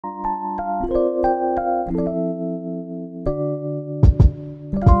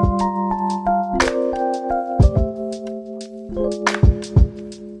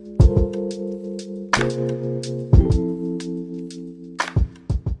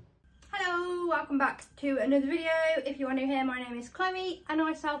welcome back to another video. If you are new here, my name is Chloe and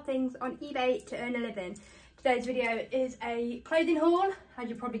I sell things on eBay to earn a living. Today's video is a clothing haul, as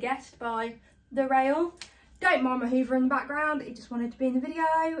you probably guessed by the rail. Don't mind my hoover in the background, it just wanted to be in the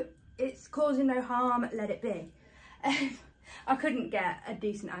video. It's causing no harm, let it be. I couldn't get a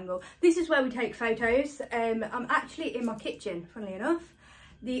decent angle. This is where we take photos. I'm actually in my kitchen, funnily enough.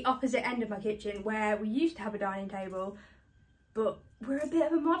 The opposite end of my kitchen where we used to have a dining table, but we're a bit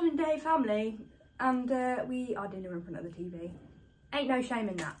of a modern day family and we are dinner in front of the TV. Ain't no shame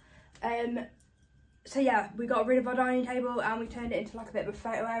in that. So yeah, we got rid of our dining table and we turned it into like a bit of a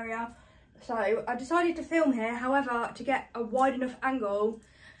photo area. So I decided to film here, however, to get a wide enough angle,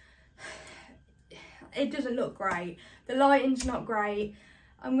 it doesn't look great. The lighting's not great.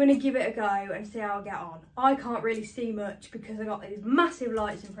 I'm going to give it a go and see how I get on. I can't really see much because I got these massive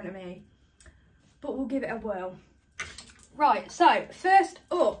lights in front of me, but we'll give it a whirl. Right, so first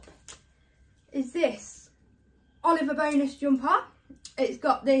up is this Oliver bonus jumper. It's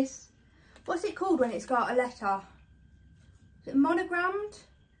got this, what's it called when it's got a letter? Is it monogrammed?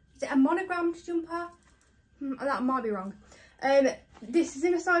 Is it a monogrammed jumper? That might be wrong. This is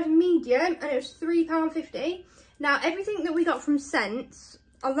in a size medium and it was £3.50. Now everything that we got from Sense,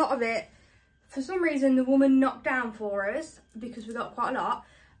 a lot of it, for some reason the woman knocked down for us because we got quite a lot.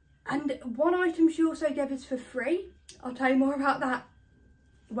 And one item she also gave us for free. I'll tell you more about that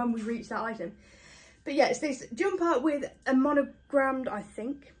when we reach that item. But yeah, it's this jumper with a monogrammed, I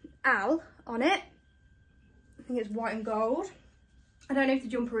think, Al on it. I think it's white and gold. I don't know if the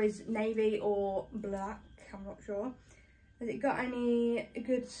jumper is navy or black, I'm not sure. Has it got any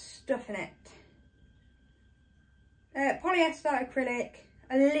good stuff in it? Polyester, acrylic,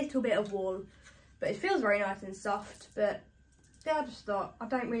 a little bit of wool, but it feels very nice and soft. But yeah, I just thought, I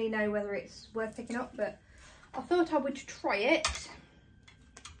don't really know whether it's worth picking up, but I thought I would try it.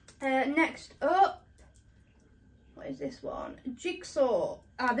 Next up, what is this one? Jigsaw.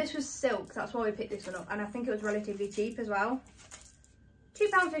 This was silk, that's why we picked this one up, and I think it was relatively cheap as well.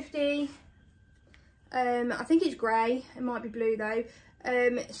 £2.50. I think it's grey, it might be blue though.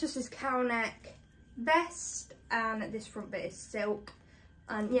 It's just this cowl neck vest, and this front bit is silk.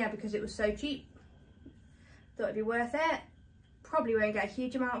 And yeah, because it was so cheap, thought it'd be worth it. Probably won't get a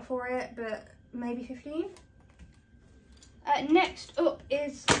huge amount for it, but maybe 15. Next up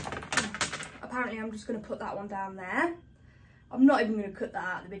is, apparently I'm just going to put that one down there. I'm not even going to cut that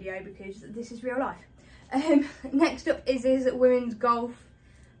out of the video because this is real life. Next up is this women's golf,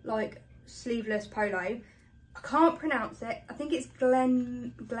 like, sleeveless polo. I can't pronounce it. I think it's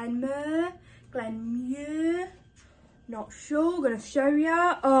Glenmuir, not sure. I'm going to show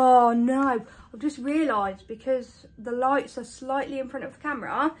you. Oh no, I've just realised because the lights are slightly in front of the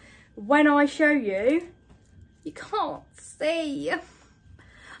camera, when I show you, you can't see.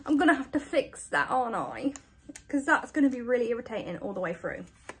 I'm going to have to fix that, aren't I? Because that's going to be really irritating all the way through.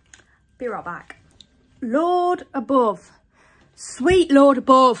 Be right back. Lord above. Sweet Lord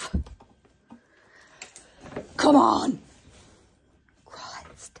above. Come on.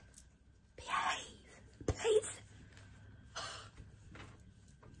 Christ. Behave. Please.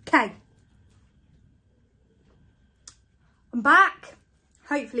 Okay. I'm back.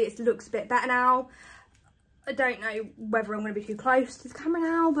 Hopefully it looks a bit better now. I don't know whether I'm going to be too close to the camera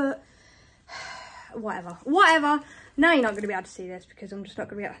now, but whatever. Now you're not going to be able to see this because I'm just not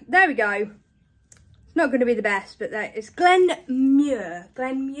going to be able to. There we go. It's not going to be the best, but it's Glenmuir.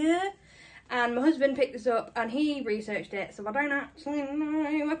 And my husband picked this up and he researched it, so I don't actually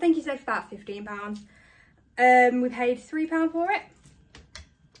know. I think he said about £15. We paid £3 for it.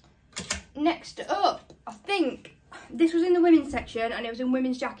 Next up, I think this was in the women's section and it was in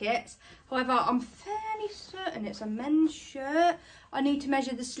women's jackets. However, I'm fairly certain it's a men's shirt. I need to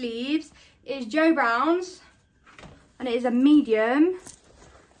measure the sleeves. It's Joe Brown's and it is a medium.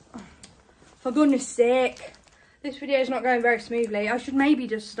 For goodness sake, this video is not going very smoothly. I should maybe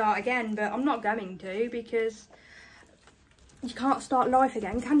just start again, but I'm not going to because you can't start life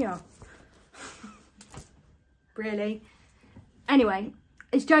again, can you? Really? Anyway,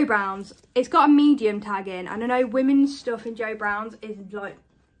 it's Joe Brown's. It's got a medium tag in, and I know women's stuff in Joe Brown's is like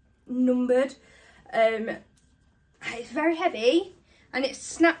numbered. It's very heavy and it's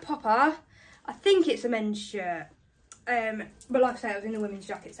snap popper. I think it's a men's shirt. But like I say, it was in the women's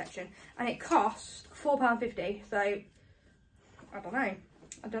jacket section and it cost £4.50, so I don't know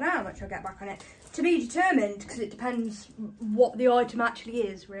how much I'll get back on it. To be determined, because it depends what the item actually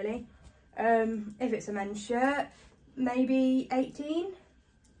is, really. If it's a men's shirt, maybe 18.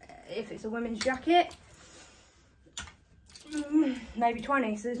 If it's a women's jacket, maybe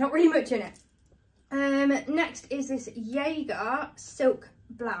 20, so there's not really much in it. Next is this Jaeger silk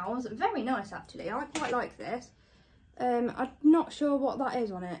blouse. Very nice actually, I quite like this. I'm not sure what that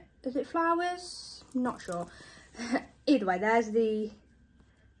is on it. Is it flowers? Not sure. Either way, there's the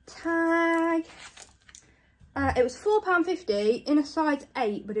tag. It was £4.50 in a size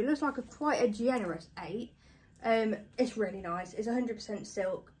 8, but it looks like quite a generous 8. It's really nice. It's 100%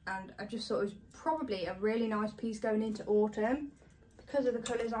 silk, and I just thought it was probably a really nice piece going into autumn because of the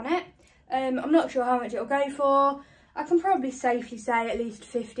colours on it. I'm not sure how much it'll go for. I can probably safely say at least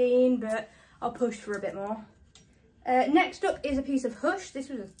 15, but I'll push for a bit more. Next up is a piece of Hush. This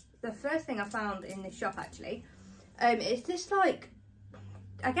was the first thing I found in this shop actually. It's this like,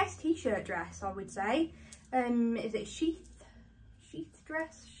 I guess t-shirt dress, I would say. Is it sheath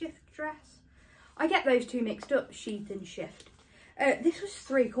dress, shift dress? I get those two mixed up, sheath and shift. This was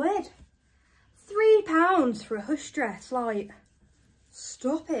 £3. £3 for a Hush dress, like,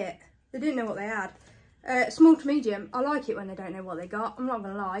 stop it. They didn't know what they had. Small to medium, I like it when they don't know what they got, I'm not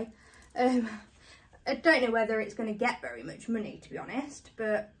gonna lie. I don't know whether it's gonna get very much money, to be honest,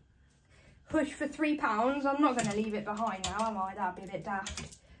 but Hush for £3, I'm not gonna leave it behind now, am I? That'd be a bit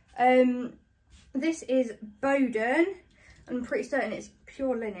daft. This is Bowden. I'm pretty certain it's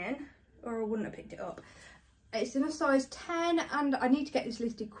pure linen, or I wouldn't have picked it up. It's in a size 10, and I need to get this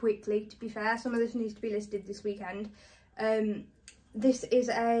listed quickly, to be fair. Some of this needs to be listed this weekend. This is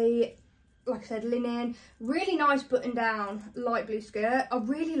a, like I said, linen, really nice button down light blue skirt. I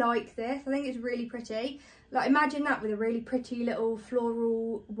really like this. I think it's really pretty. Like, imagine that with a really pretty little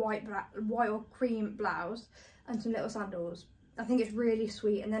floral white or cream blouse and some little sandals. I think it's really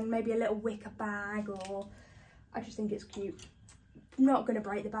sweet, and then maybe a little wicker bag, or I just think it's cute. Not going to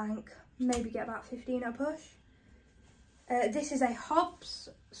break the bank. Maybe get about 15 at a push. This is a Hobbs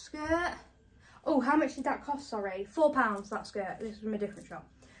skirt. Oh, how much did that cost? Sorry, £4 that skirt. This is from a different shop.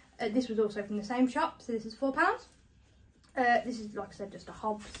 This was also from the same shop, so this is £4. This is, like I said, just a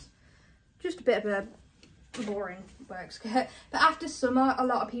Hobbs. Just a bit of a boring work skirt. But after summer, a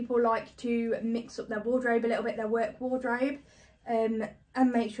lot of people like to mix up their wardrobe a little bit, their work wardrobe, and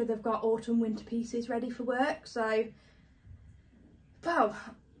make sure they've got autumn winter pieces ready for work. So, well,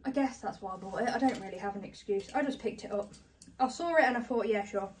 I guess that's why I bought it. I don't really have an excuse. I just picked it up. I saw it and I thought, yeah,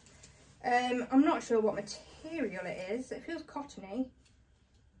 sure. I'm not sure what material it is. It feels cottony.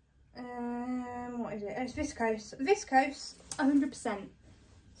 What is it? It's viscose. Viscose, 100%.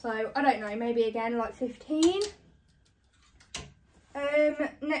 So, I don't know, maybe again like 15.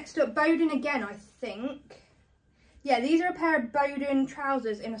 Next up, Bowden again, I think. Yeah, these are a pair of Bowden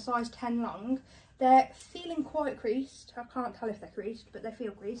trousers in a size 10 long. They're feeling quite creased. I can't tell if they're creased, but they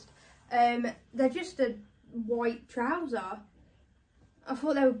feel creased. They're just a white trouser. I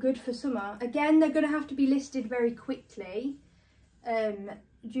thought they were good for summer. Again, they're going to have to be listed very quickly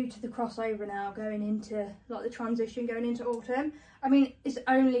due to the crossover now going into, like, the transition going into autumn. I mean, it's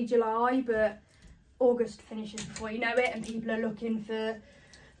only July, but August finishes before you know it, and people are looking for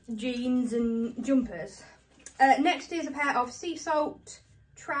jeans and jumpers. Next is a pair of sea salt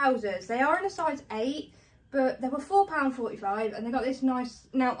trousers. They are in a size 8, but they were £4.45, and they got this nice,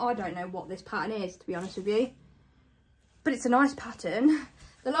 now I don't know what this pattern is, to be honest with you, but it's a nice pattern.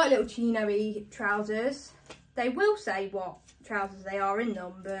 They're like little chino-y trousers. They will say what trousers they are in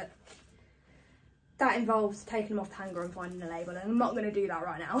them, but that involves taking them off the hanger and finding the label, and I'm not going to do that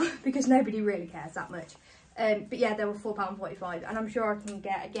right now because nobody really cares that much. But yeah, they were £4.45, and I'm sure I can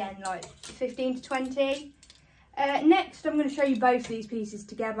get, again, like 15 to 20. Next, I'm going to show you both these pieces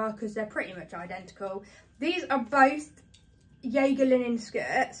together because they're pretty much identical. These are both Jaeger linen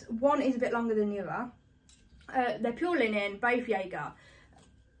skirts. One is a bit longer than the other. They're pure linen, both Jaeger.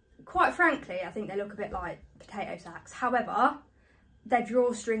 Quite frankly, I think they look a bit like potato sacks. However, they're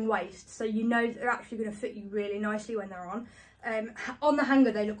drawstring waist, so you know they're actually going to fit you really nicely when they're on. On the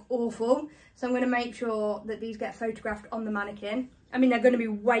hanger, they look awful, so I'm going to make sure that these get photographed on the mannequin. I mean, they're going to be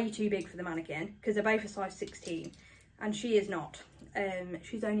way too big for the mannequin because they're both a size 16, and she is not.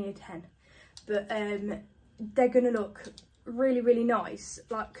 She's only a 10, but they're going to look really, really nice,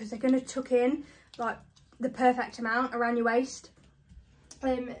 like, because they're going to tuck in like the perfect amount around your waist.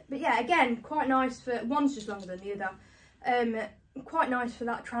 But yeah, again, quite nice for, one's just longer than the other. Quite nice for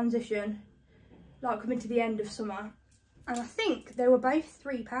that transition, like coming to the end of summer. And I think they were both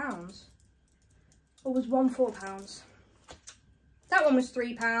 £3, or was one £4? That one was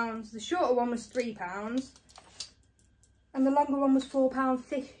 £3, the shorter one was £3, and the longer one was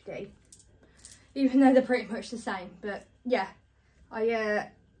 £4.50. Even though they're pretty much the same, but yeah, I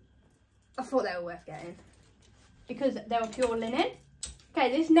thought they were worth getting because they were pure linen.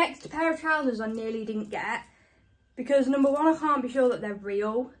 Okay, this next pair of trousers I nearly didn't get because, number one, I can't be sure that they're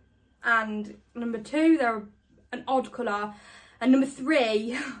real. and number 2, they're an odd colour, and number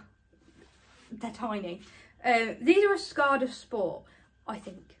 3, they're tiny. These are a Skada Sport, I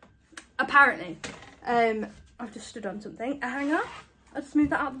think. Apparently. I've just stood on something. A hanger. I'll just move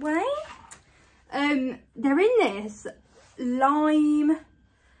that out of the way. They're in this lime,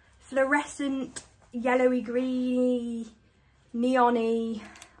 fluorescent, yellowy, greeny, neon-y.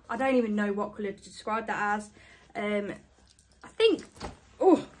 I don't even know what colour to describe that as. I think,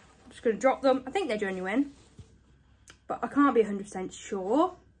 oh, I'm just going to drop them. I think they're genuine, but I can't be 100%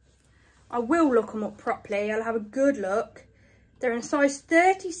 sure. I will look them up properly. I'll have a good look. They're in a size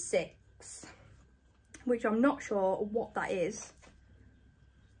 36, which I'm not sure what that is,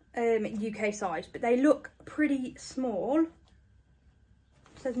 UK size, but they look pretty small. It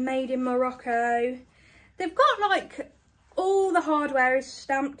says made in Morocco. They've got like all the hardware is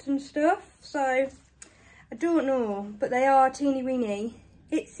stamped and stuff, so I don't know, but they are teeny weeny,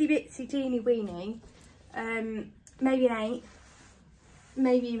 itsy bitsy teeny weeny. Maybe an 8,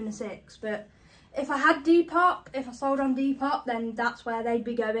 maybe even a 6, but if I had Depop, if I sold on Depop, then that's where they'd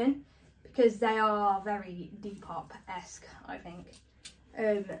be going, because they are very Depop-esque, I think.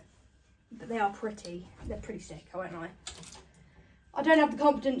 But they are pretty, they're pretty sick, I won't lie. I don't have the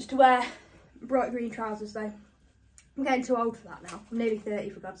confidence to wear bright green trousers though. I'm getting too old for that now. I'm nearly 30,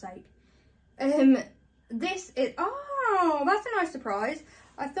 for God's sake. This is, oh, that's a nice surprise.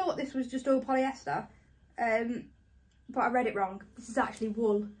 I thought this was just all polyester, but I read it wrong. This is actually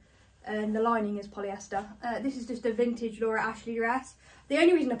wool, and the lining is polyester. This is just a vintage Laura Ashley dress. The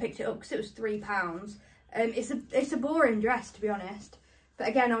only reason I picked it up because it was £3. It's a boring dress, to be honest. But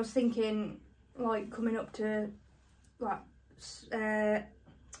again, I was thinking, like, coming up to, like,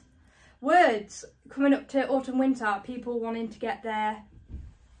 words coming up to autumn winter, people wanting to get their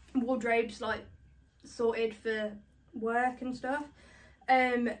wardrobes like sorted for work and stuff,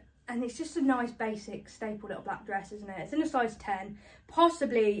 and it's just a nice basic staple little black dress, isn't it? It's in a size 10,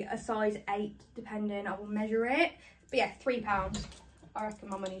 possibly a size 8 depending. I will measure it, but yeah, £3. I reckon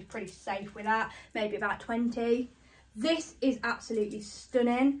my money's pretty safe with that, maybe about 20. This is absolutely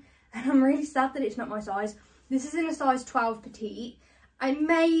stunning, and I'm really sad that it's not my size. This is in a size 12 petite. I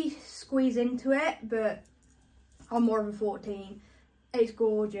may squeeze into it, but I'm more of a 14. It's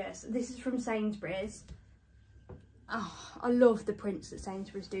gorgeous. This is from Sainsbury's. Oh, I love the prints that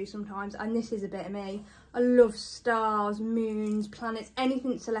Sainsbury's do sometimes, and this is a bit of me. I love stars, moons, planets,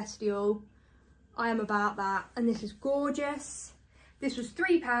 anything celestial. I am about that, and this is gorgeous. This was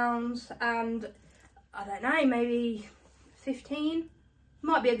 £3, and I don't know, maybe 15.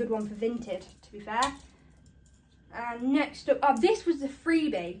 Might be a good one for Vinted, to be fair. And next up, oh, this was the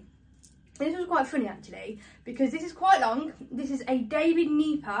freebie. This was quite funny actually, because this is quite long. This is a David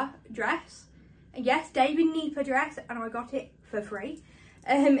Nieper dress. Yes, David Nieper dress, and I got it for free.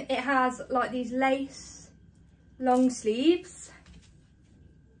 It has like these lace long sleeves.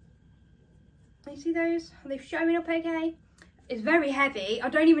 You see those? Are they showing up okay? It's very heavy. I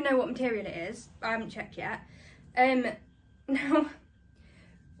don't even know what material it is. I haven't checked yet. Now,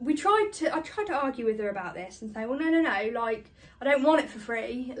 I tried to argue with her about this and say, well, no, like, I don't want it for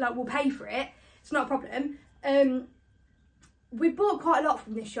free, like, we'll pay for it, it's not a problem. We bought quite a lot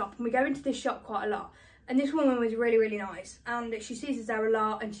from this shop, and we go into this shop quite a lot, and this woman was really, really nice, and she sees us there a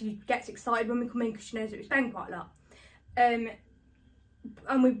lot, and she gets excited when we come in because she knows that we spend quite a lot. And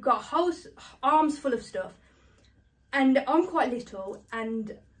we've got whole arms full of stuff, and I'm quite little,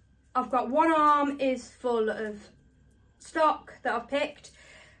 and I've got one arm is full of stock that I've picked.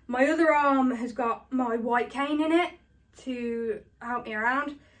 My other arm has got my white cane in it to help me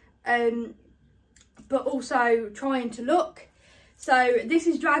around, but also trying to look. So this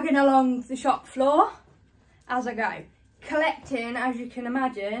is dragging along the shop floor as I go, collecting, as you can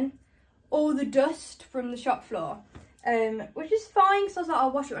imagine, all the dust from the shop floor, which is fine because I was like,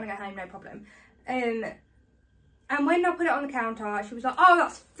 I'll wash it when I get home, no problem. And when I put it on the counter, she was like, oh,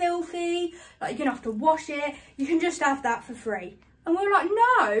 that's filthy, like, you're gonna have to wash it, you can just have that for free. And we were like,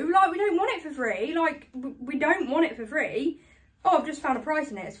 no, like, we don't want it for free. Like, we don't want it for free. Oh, I've just found a price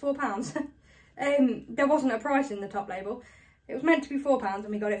in it. It's £4. There wasn't a price in the top label. It was meant to be £4 and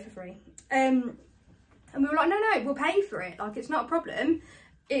we got it for free. And we were like, no, we'll pay for it. Like, it's not a problem.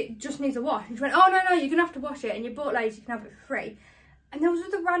 It just needs a wash. And she went, oh, no, you're going to have to wash it. And you bought loads, you can have it for free. And there was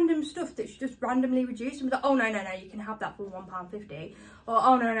other random stuff that she just randomly reduced. And was like, oh, no, you can have that for £1.50. Or,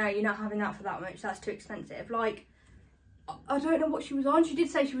 oh, no, you're not having that for that much. That's too expensive. Like, I don't know what she was on. She did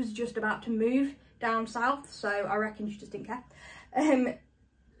say she was just about to move down south, so I reckon she just didn't care.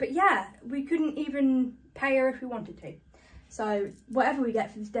 But yeah, we couldn't even pay her if we wanted to. So whatever we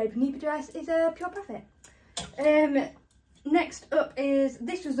get for this David Nieper dress is a pure profit. Next up is,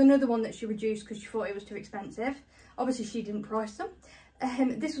 this was another one that she reduced because she thought it was too expensive. Obviously she didn't price them.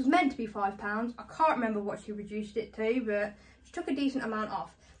 This was meant to be £5. I can't remember what she reduced it to, but she took a decent amount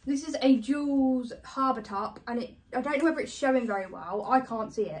off. This is a Jules Harbour top, and I don't know whether it's showing very well. I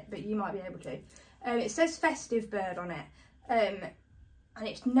can't see it, but you might be able to. It says Festive Bird on it. And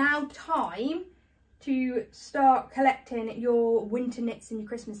it's now time to start collecting your winter knits and your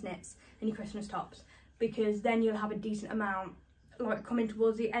Christmas knits and your Christmas tops, because then you'll have a decent amount, like coming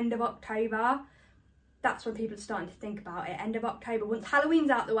towards the end of October. That's when people are starting to think about it. End of October, once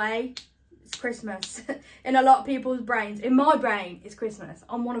Halloween's out the way, it's Christmas. In a lot of people's brains. In my brain, it's Christmas.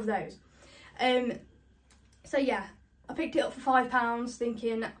 I'm one of those. So yeah, I picked it up for £5,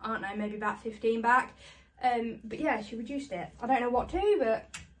 thinking, I don't know, maybe about 15 back. But yeah, she reduced it. I don't know what to,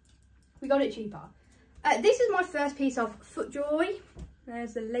 but we got it cheaper. This is my first piece of FootJoy.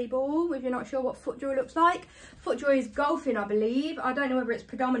 There's the label, if you're not sure what FootJoy looks like. FootJoy is golfing, I believe. I don't know whether it's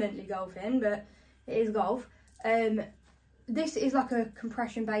predominantly golfing, but it is golf. This is like a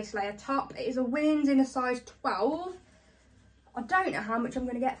compression base layer top. It is a women's in a size 12. I don't know how much I'm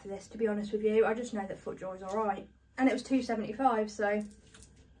going to get for this, to be honest with you. I just know that FootJoy's alright. And it was £2.75, so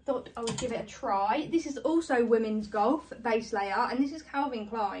thought I would give it a try. This is also women's golf base layer, and this is Calvin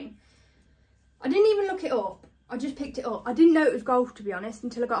Klein. I didn't even look it up. I just picked it up. I didn't know it was golf, to be honest,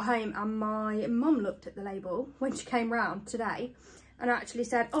 until I got home and my mum looked at the label when she came round today and actually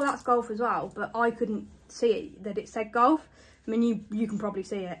said, oh, that's golf as well, but I couldn't see that it said golf. I mean, you can probably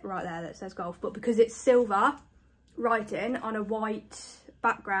see it right there that it says golf, but because it's silver writing on a white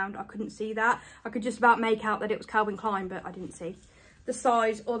background, I couldn't see that. I could just about make out that it was Calvin Klein, but I didn't see the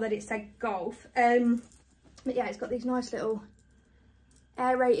size or that it said golf. But yeah, it's got these nice little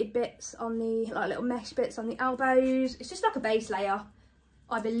aerated bits on the, like little mesh bits on the elbows. It's just like a base layer,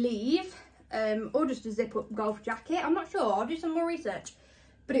 I believe, or just a zip up golf jacket. I'm not sure, I'll do some more research,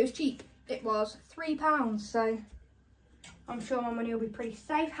 but it was cheap. It was £3, so I'm sure my money will be pretty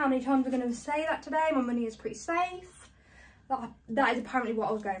safe. How many times am I going to say that today? My money is pretty safe. That is apparently what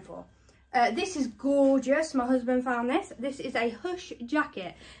I was going for. This is gorgeous. My husband found this. This is a Hush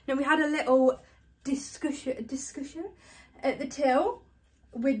jacket. Now, we had a little discussion at the till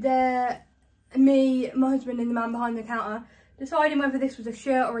with me, my husband and the man behind the counter, deciding whether this was a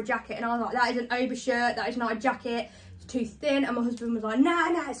shirt or a jacket. And I was like, that is an overshirt, that is not a jacket, it's too thin. And my husband was like,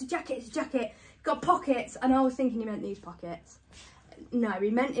 no, it's a jacket, it's a jacket, got pockets. And I was thinking he meant these pockets. No,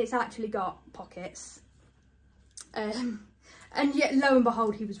 he meant it's actually got pockets. And yet, lo and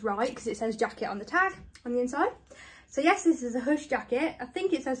behold, he was right, because it says jacket on the tag on the inside. So yes, this is a Hush jacket. I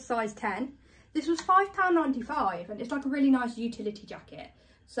think it says size 10. This was £5.95, and it's like a really nice utility jacket.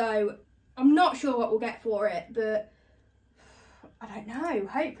 So I'm not sure what we'll get for it, but I don't know.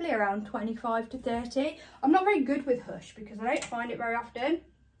 Hopefully around 25 to 30. I'm not very good with Hush because I don't find it very often.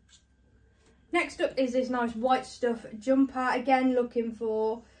 Next up is this nice white stuff jumper. Again, looking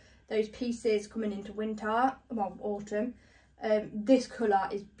for those pieces coming into winter, well, autumn. This colour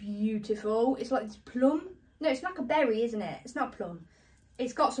is beautiful. It's like this plum. No, it's like a berry, isn't it? It's not plum.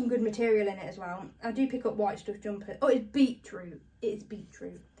 It's got some good material in it as well. I do pick up white stuff jumpers. Oh, it's beetroot. It's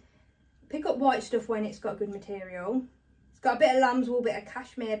beetroot. Pick up white stuff when it's got good material. It's got a bit of lamb's wool, bit of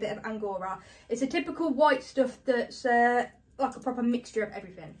cashmere, bit of angora. It's a typical white stuff that's like a proper mixture of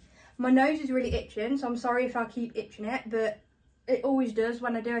everything. My nose is really itching, so I'm sorry if I keep itching it, but it always does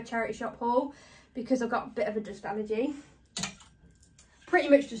when I do a charity shop haul because I've got a bit of a dust allergy. Pretty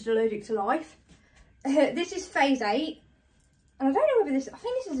much just allergic to life. This is phase 8. And I don't know whether this, I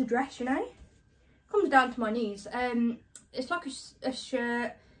think this is a dress, you know. Comes down to my knees. It's like a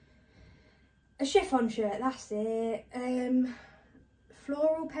shirt, a chiffon shirt, that's it.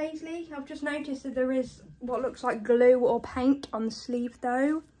 Floral paisley. I've just noticed that there is what looks like glue or paint on the sleeve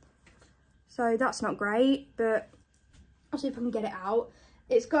though. So that's not great, but I'll see if I can get it out.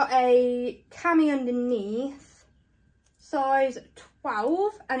 It's got a cami underneath, size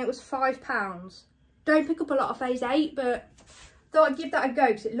 12, and it was £5. Don't pick up a lot of phase 8, but thought I'd give that a go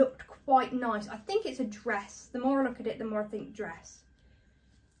because it looked quite nice. I think it's a dress. The more I look at it, the more I think dress.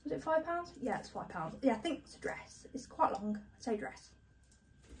 Was it £5? Yeah, it's £5. Yeah, I think it's a dress. It's quite long. I'd say dress.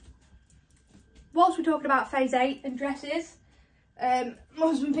 Whilst we're talking about phase 8 and dresses, my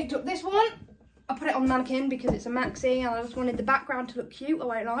husband picked up this one. I put it on the mannequin because it's a maxi and I just wanted the background to look cute, I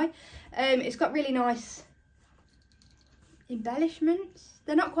won't lie. It's got really nice embellishments.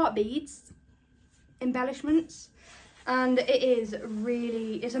 They're not quite beads. Embellishments. And it is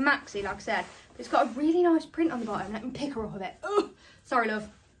really, it's a maxi, like I said. It's got a really nice print on the bottom. Let me pick her up a bit. Oh, sorry, love.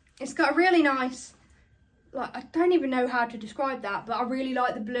 It's got a really nice, like, I don't even know how to describe that, but I really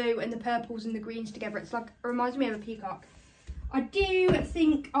like the blue and the purples and the greens together. It's like, it reminds me of a peacock. I do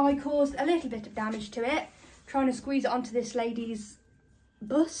think I caused a little bit of damage to it, trying to squeeze it onto this lady's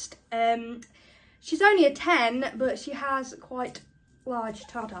bust. She's only a 10, but she has quite large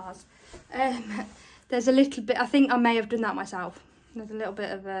tartars. There's a little bit, I think I may have done that myself. There's a little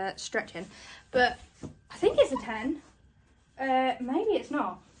bit of stretching, but I think it's a 10. Maybe it's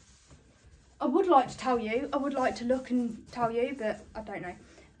not. I would like to tell you, I would like to look and tell you, but I don't know.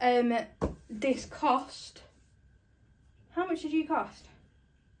 This cost, how much did you cost?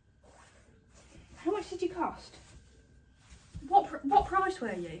 How much did you cost? What price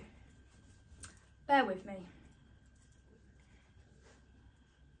were you? Bear with me.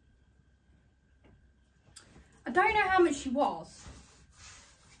 I don't know how much she was,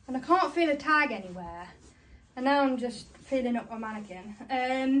 and I can't feel a tag anywhere, and now I'm just feeling up my mannequin.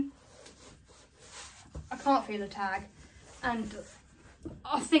 I can't feel a tag, and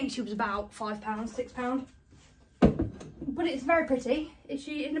I think she was about £5, £6. But it's very pretty. Is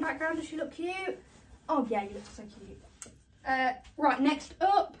she in the background? Does she look cute? Oh yeah, you look so cute. Right, next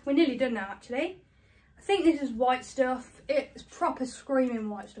up, we're nearly done now actually. I think this is white stuff. It's proper screaming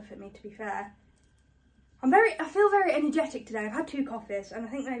white stuff at me, to be fair. I feel very energetic today. I've had 2 coffees and I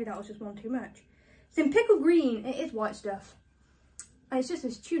think maybe that was just one too much. It's in pickle green. It is white stuff. And it's just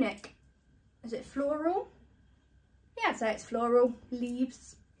this tunic. Is it floral? Yeah, I'd say it's floral.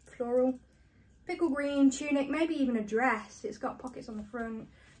 Leaves, floral. Pickle green tunic, maybe even a dress. It's got pockets on the front.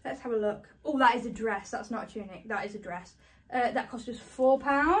 Let's have a look. Oh, that is a dress. That's not a tunic. That is a dress. That cost us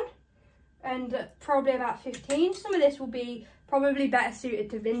 £4 and probably about 15. Some of this will be probably better suited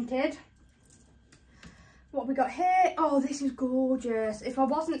to Vinted. What we got here? Oh, this is gorgeous. If I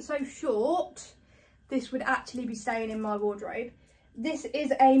wasn't so short, this would actually be staying in my wardrobe. This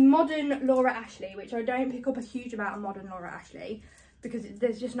is a modern Laura Ashley, which I don't pick up a huge amount of modern Laura Ashley because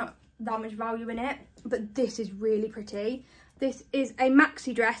there's just not that much value in it. But this is really pretty. This is a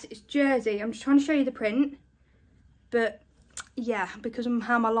maxi dress. It's jersey. I'm just trying to show you the print. But yeah, because of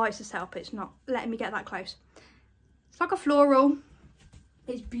how my lights are set up, it's not letting me get that close. It's like a floral.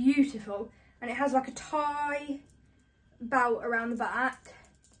 It's beautiful. And it has like a tie belt around the back.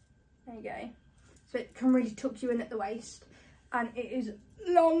 There you go. So it can really tuck you in at the waist. And it is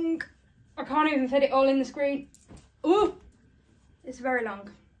long. I can't even fit it all in the screen. Oh, it's very long.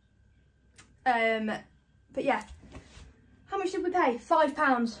 But yeah. How much did we pay?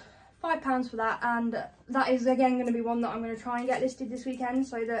 £5. £5 for that. And that is again going to be one that I'm going to try and get listed this weekend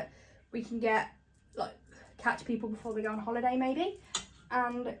so that we can get, like, catch people before they go on holiday maybe.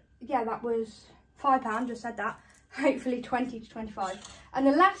 And yeah, that was £5, just said that. Hopefully 20 to 25. And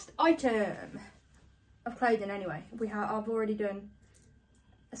the last item of clothing anyway, I've already done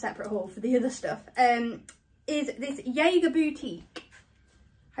a separate haul for the other stuff, is this Jaeger boutique.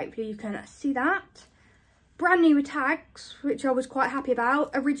 Hopefully you can see that. Brand new with tags, which I was quite happy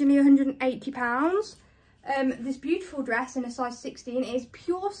about. Originally £180. This beautiful dress in a size 16. It is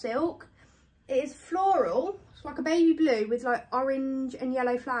pure silk. It is floral. It's like a baby blue with like orange and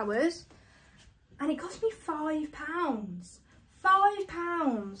yellow flowers. And it cost me £5.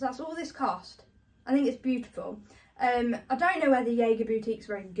 £5. That's all this cost. I think it's beautiful. I don't know whether Jaeger Boutique's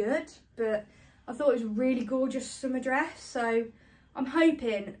very good, but I thought it was a really gorgeous summer dress. So I'm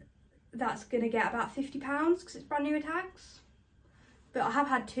hoping that's going to get about £50 because it's brand new with tags. But I have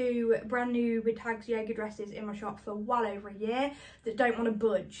had 2 brand new with tags Jaeger dresses in my shop for well over a year that don't want to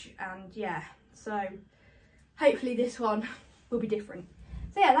budge. And yeah, so hopefully this one will be different.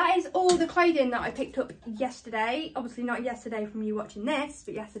 So yeah, that is all the clothing that I picked up yesterday. Obviously not yesterday from you watching this,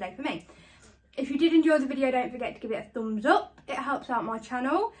 but yesterday for me. If you did enjoy the video, don't forget to give it a thumbs up. It helps out my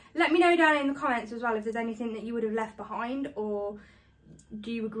channel. Let me know down in the comments as well if there's anything that you would have left behind, or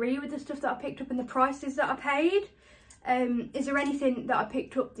do you agree with the stuff that I picked up and the prices that I paid? Is there anything that I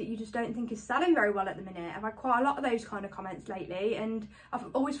picked up that you just don't think is selling very well at the minute? I've had quite a lot of those kind of comments lately, and I've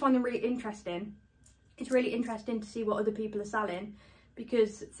always found them really interesting. It's really interesting to see what other people are selling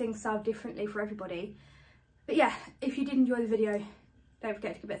because things sell differently for everybody. But yeah, if you did enjoy the video, don't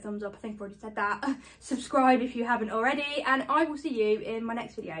forget to give it a thumbs up. I think I've already said that. Subscribe if you haven't already, and I will see you in my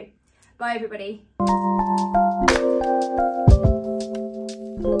next video. Bye everybody.